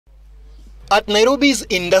At Nairobi's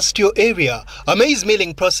industrial area, a maize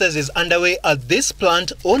milling process is underway at this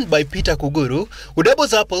plant owned by Peter Kuguru, who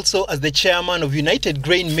doubles up also as the chairman of United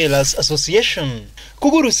Grain Millers Association.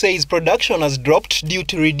 Kuguru says production has dropped due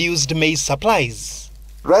to reduced maize supplies.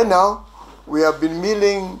 Right now, we have been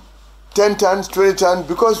milling 10 tons, 20 tons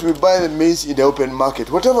because we buy the maize in the open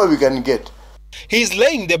market, whatever we can get. He is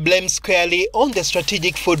laying the blame squarely on the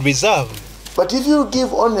strategic food reserve. But if you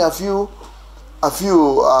give only a few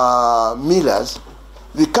millers,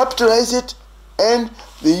 they capitalize it and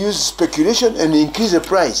they use speculation and increase the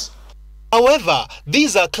price. However,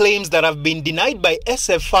 these are claims that have been denied by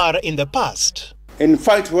SFR in the past. In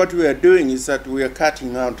fact, what we are doing is that we are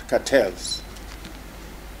cutting out cartels.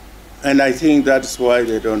 And I think that's why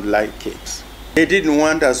they don't like it. They didn't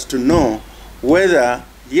want us to know whether,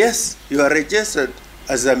 yes, you are registered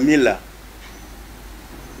as a miller,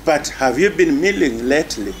 but have you been milling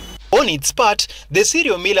lately? On its part, the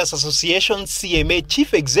Cereal Millers Association CMA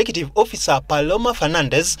Chief Executive Officer Paloma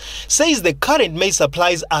Fernandez says the current maize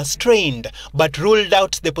supplies are strained, but ruled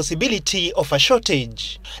out the possibility of a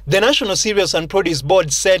shortage. The National Cereals and Produce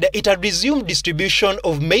Board said it had resumed distribution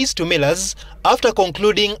of maize to millers after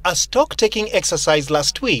concluding a stock-taking exercise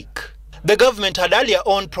last week. The government had earlier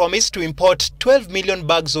on promised to import 12 million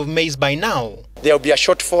bags of maize by now. There will be a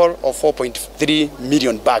shortfall of 4.3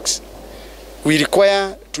 million bags. We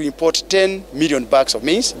require to import 10 million bags of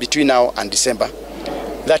maize between now and December.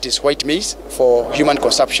 That is white maize for human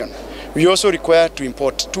consumption. We also require to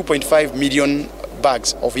import 2.5 million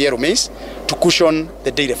bags of yellow maize to cushion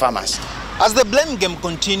the dairy farmers. As the blame game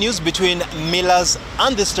continues between millers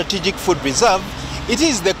and the strategic food reserve, it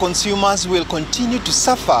is the consumers who will continue to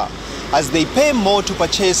suffer as they pay more to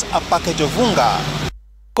purchase a packet of unga.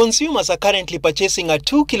 Consumers are currently purchasing a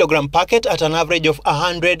 2-kilogram packet at an average of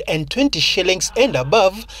 120 shillings and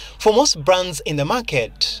above for most brands in the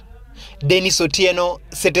market. Denis Otieno,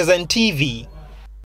 Citizen TV.